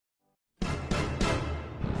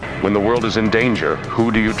When the world is in danger,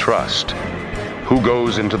 who do you trust? Who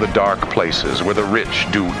goes into the dark places where the rich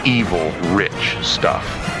do evil, rich stuff?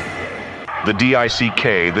 The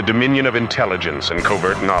DICK, the Dominion of Intelligence and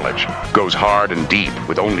Covert Knowledge, goes hard and deep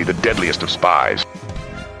with only the deadliest of spies.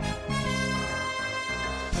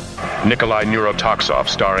 Nikolai Neurotoxov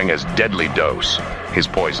starring as Deadly Dose. His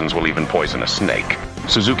poisons will even poison a snake.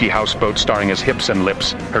 Suzuki Houseboat starring as Hips and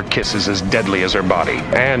Lips, her kisses as deadly as her body.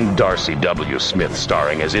 And Darcy W. Smith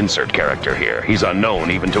starring as insert character here. He's unknown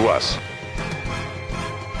even to us.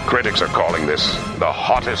 Critics are calling this the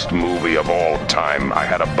hottest movie of all time. I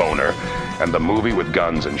had a boner, and the movie with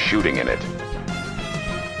guns and shooting in it.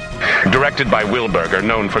 Directed by Will Berger,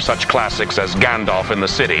 known for such classics as Gandalf in the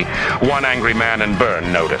City, One Angry Man, and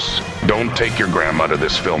Burn Notice. Don't take your grandma to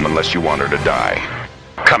this film unless you want her to die.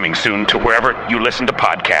 Coming soon to wherever you listen to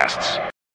podcasts.